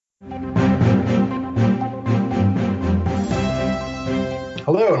Hello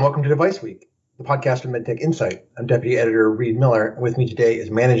and welcome to Device Week, the podcast of MedTech Insight. I'm Deputy Editor Reed Miller, and with me today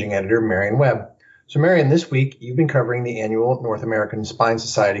is Managing Editor Marion Webb. So Marion, this week you've been covering the annual North American Spine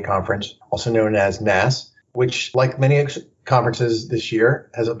Society Conference, also known as NASS, which, like many conferences this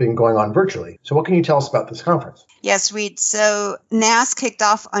year, has been going on virtually. So what can you tell us about this conference? Yes, Reed. So NASS kicked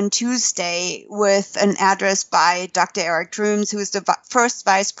off on Tuesday with an address by Dr. Eric Trooms, who is the first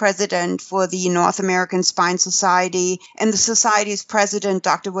vice president for the North American Spine Society, and the society's president,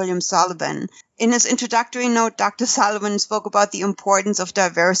 Dr. William Sullivan. In his introductory note, Dr. Sullivan spoke about the importance of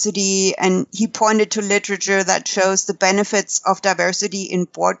diversity, and he pointed to literature that shows the benefits of diversity in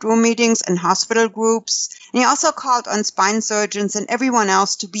boardroom meetings and hospital groups. And he also called on spine surgeons and everyone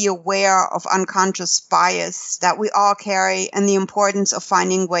else to be aware of unconscious bias that we all carry and the importance of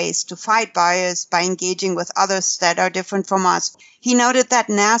finding ways to fight bias by engaging with others that are different from us. He noted that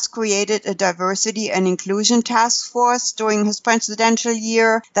NASS created a diversity and inclusion task force during his presidential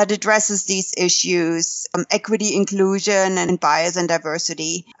year that addresses these issues, equity, inclusion, and bias and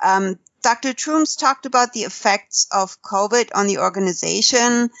diversity. Dr. Trooms talked about the effects of COVID on the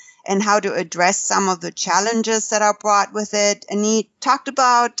organization and how to address some of the challenges that are brought with it. And he talked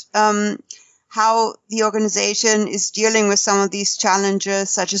about how the organization is dealing with some of these challenges,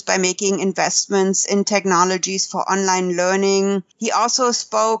 such as by making investments in technologies for online learning. He also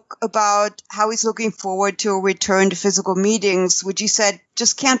spoke about how he's looking forward to a return to physical meetings, which he said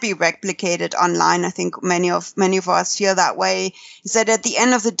just can't be replicated online. I think many of us feel that way. He said at the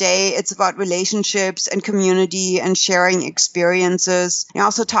end of the day, it's about relationships and community and sharing experiences. He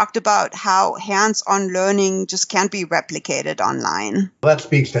also talked about how hands-on learning just can't be replicated online. Well, that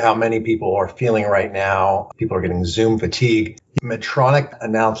speaks to how many people are feeling right now. People are getting Zoom fatigue. Medtronic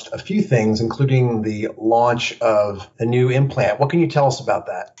announced a few things, including the launch of a new implant. What can you tell us about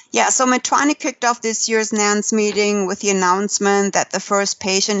that? Yeah, so Medtronic kicked off this year's NANS meeting with the announcement that the first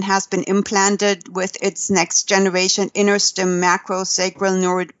patient has been implanted with its next generation InnerStim macrosacral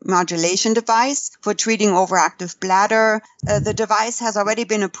neuromodulation device for treating overactive bladder. The device has already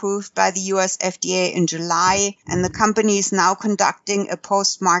been approved by the US FDA in July, and the company is now conducting a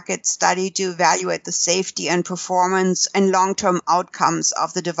post-market study to evaluate the safety and performance and long-term outcomes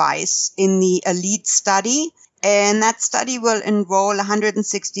of the device in the ELITE study. And that study will enroll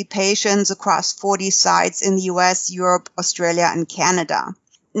 160 patients across 40 sites in the US, Europe, Australia, and Canada.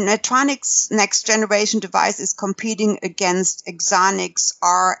 Medtronic's next generation device is competing against Axonics'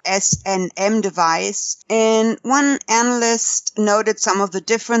 RSNM device. And one analyst noted some of the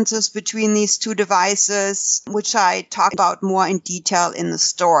differences between these two devices, which I talk about more in detail in the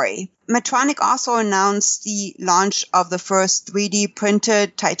story. Medtronic also announced the launch of the first 3D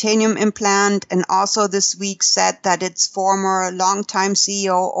printed titanium implant, and also this week said that its former longtime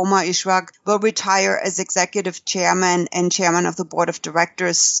CEO, Omar Ishrak, will retire as executive chairman and chairman of the board of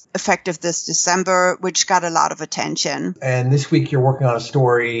directors effective this December, which got a lot of attention. And this week you're working on a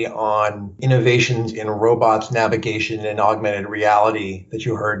story on innovations in robots, navigation, and augmented reality that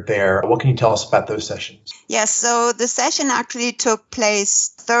you heard there. What can you tell us about those sessions? Yes, so the session actually took place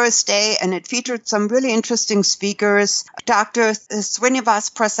Thursday, and it featured some really interesting speakers. Dr.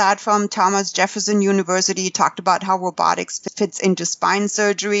 Srinivas Prasad from Thomas Jefferson University talked about how robotics fits into spine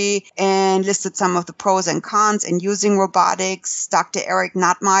surgery and listed some of the pros and cons in using robotics. Dr. Eric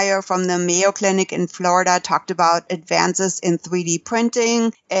Notmeyer from the Mayo Clinic in Florida talked about advances in 3D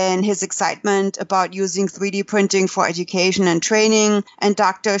printing and his excitement about using 3D printing for education and training. And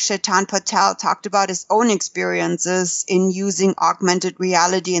Dr. Chetan Patel talked about his own experiences in using augmented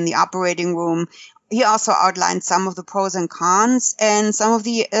reality in the operating room. He also outlined some of the pros and cons and some of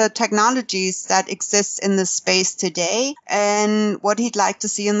the technologies that exist in this space today and what he'd like to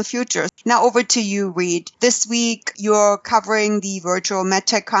see in the future. Now over to you, Reed. This week, you're covering the virtual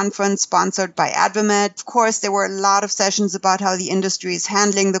MedTech conference sponsored by AdvaMed. Of course, there were a lot of sessions about how the industry is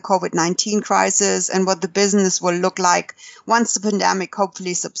handling the COVID-19 crisis and what the business will look like once the pandemic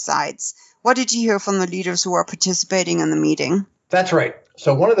hopefully subsides. What did you hear from the leaders who are participating in the meeting? That's right.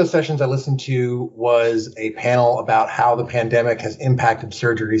 So one of the sessions I listened to was a panel about how the pandemic has impacted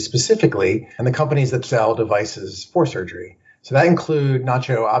surgery specifically and the companies that sell devices for surgery. So that include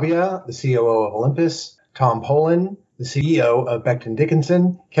Nacho Abia, the COO of Olympus, Tom Polen, the CEO of Becton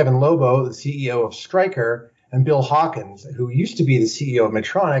Dickinson, Kevin Lobo, the CEO of Stryker, and Bill Hawkins, who used to be the CEO of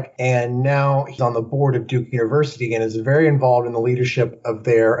Medtronic, and now he's on the board of Duke University and is very involved in the leadership of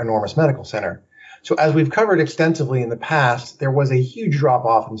their enormous medical center. So as we've covered extensively in the past, there was a huge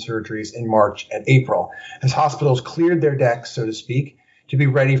drop-off in surgeries in March and April as hospitals cleared their decks, so to speak, to be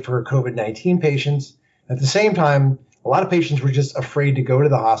ready for COVID-19 patients. At the same time, A lot of patients were just afraid to go to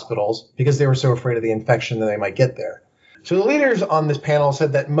the hospitals because they were so afraid of the infection that they might get there. So the leaders on this panel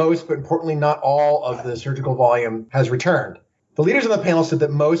said that most, but importantly not all, of the surgical volume has returned. The leaders on the panel said that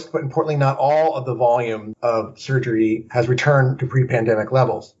most, but importantly not all, of the volume of surgery has returned to pre-pandemic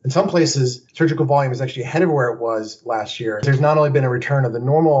levels. In some places, surgical volume is actually ahead of where it was last year. There's not only been a return of the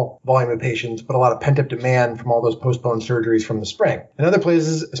normal volume of patients, but a lot of pent-up demand from all those postponed surgeries from the spring. In other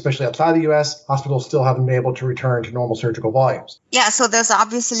places, especially outside the U.S., hospitals still haven't been able to return to normal surgical volumes. Yeah, so there's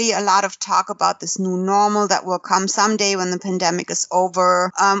obviously a lot of talk about this new normal that will come someday when the pandemic is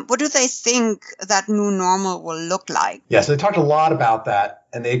over. What do they think that new normal will look like? Yeah, so they talked a lot about that,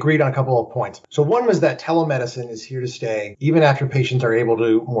 and they agreed on a couple of points. So one was that telemedicine is here to stay, even after patients are able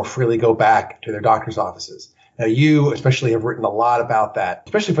to more freely go back to their doctor's offices. Now, you especially have written a lot about that,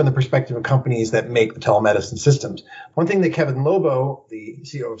 especially from the perspective of companies that make the telemedicine systems. One thing that Kevin Lobo, the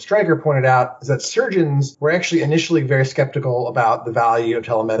CEO of Stryker, pointed out is that surgeons were actually initially very skeptical about the value of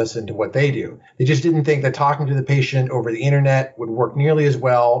telemedicine to what they do. They just didn't think that talking to the patient over the internet would work nearly as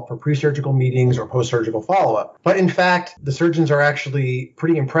well for pre-surgical meetings or post-surgical follow-up. But in fact, the surgeons are actually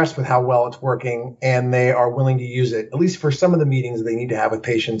pretty impressed with how well it's working, and they are willing to use it, at least for some of the meetings they need to have with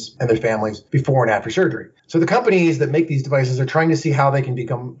patients and their families before and after surgery. So the companies that make these devices are trying to see how they can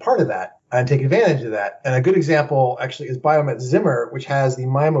become part of that and take advantage of that. And a good example actually is Biomet Zimmer, which has the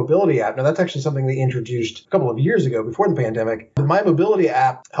MyMobility app. Now, that's actually something they introduced a couple of years ago before the pandemic. The MyMobility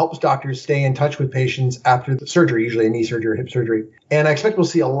app helps doctors stay in touch with patients after the surgery, usually a knee surgery or hip surgery. And I expect we'll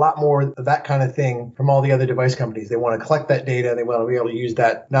see a lot more of that kind of thing from all the other device companies. They want to collect that data. They want to be able to use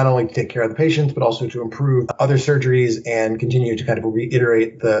that not only to take care of the patients, but also to improve other surgeries and continue to kind of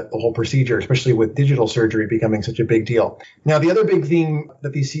reiterate the whole procedure, especially with digital surgery becoming such a big deal. Now, the other big theme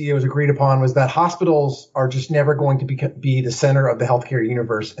that these CEOs agreed upon was that hospitals are just never going to be the center of the healthcare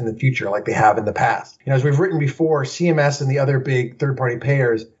universe in the future like they have in the past. As we've written before, CMS and the other big third-party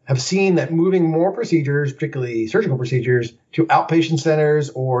payers have seen that moving more procedures, particularly surgical procedures, to outpatient centers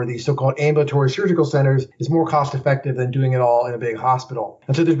or the so-called ambulatory surgical centers is more cost-effective than doing it all in a big hospital.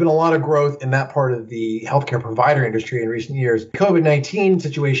 And so there's been a lot of growth in that part of the healthcare provider industry in recent years. The COVID-19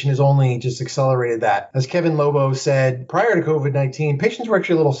 situation has only just accelerated that. As Kevin Lobo said, prior to COVID-19, patients were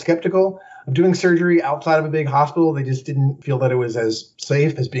actually a little skeptical of doing surgery outside of a big hospital. They just didn't feel that it was as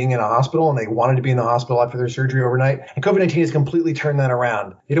safe as being in a hospital, and they wanted to be in the hospital after their surgery overnight. And COVID-19 has completely turned that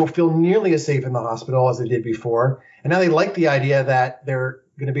around. They don't feel nearly as safe in the hospital as they did before. And now they like the idea that they're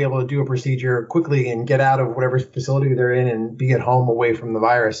going to be able to do a procedure quickly and get out of whatever facility they're in and be at home away from the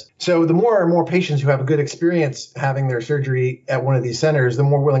virus. So the more and more patients who have a good experience having their surgery at one of these centers, the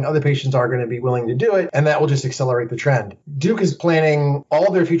more willing other patients are going to be willing to do it. And that will just accelerate the trend. Duke is planning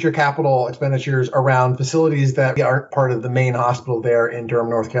all their future capital expenditures around facilities that aren't part of the main hospital there in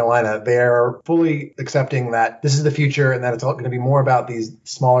Durham, North Carolina. They're fully accepting that this is the future and that it's all going to be more about these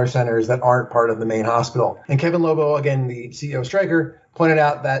smaller centers that aren't part of the main hospital. And Kevin Lobo, again, the CEO of Stryker, pointed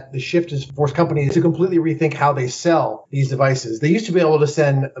out that the shift has forced companies to completely rethink how they sell these devices. They used to be able to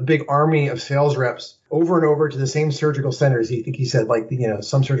send a big army of sales reps over and over to the same surgical centers. He said,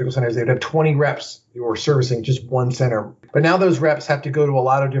 some surgical centers, they'd have 20 reps who were servicing just one center. But now those reps have to go to a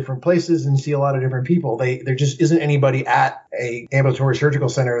lot of different places and see a lot of different people. There just isn't anybody at a ambulatory surgical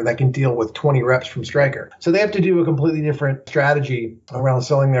center that can deal with 20 reps from Stryker. So they have to do a completely different strategy around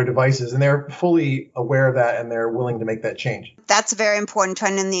selling their devices. And they're fully aware of that, and they're willing to make that change. That's a very important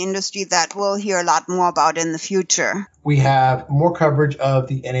trend in the industry that we'll hear a lot more about in the future. We have more coverage of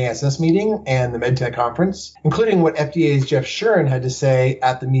the NASS meeting and the MedTech conference, including what FDA's Jeff Shuren had to say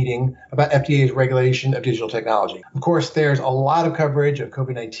at the meeting about FDA's regulation of digital technology. Of course, there's a lot of coverage of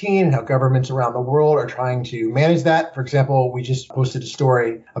COVID-19 and how governments around the world are trying to manage that. For example, we just posted a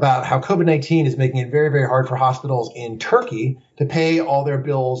story about how COVID-19 is making it very, very hard for hospitals in Turkey to pay all their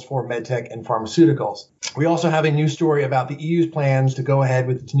bills for MedTech and pharmaceuticals. We also have a new story about the EU's plans to go ahead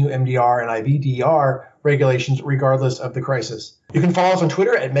with its new MDR and IVDR regulations regardless of the crisis. You can follow us on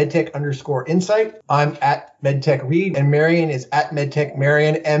Twitter at medtech_insight. I'm at medtechread, and Marion is at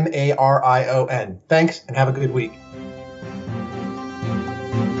medtechmarion, Marion. Thanks, and have a good week.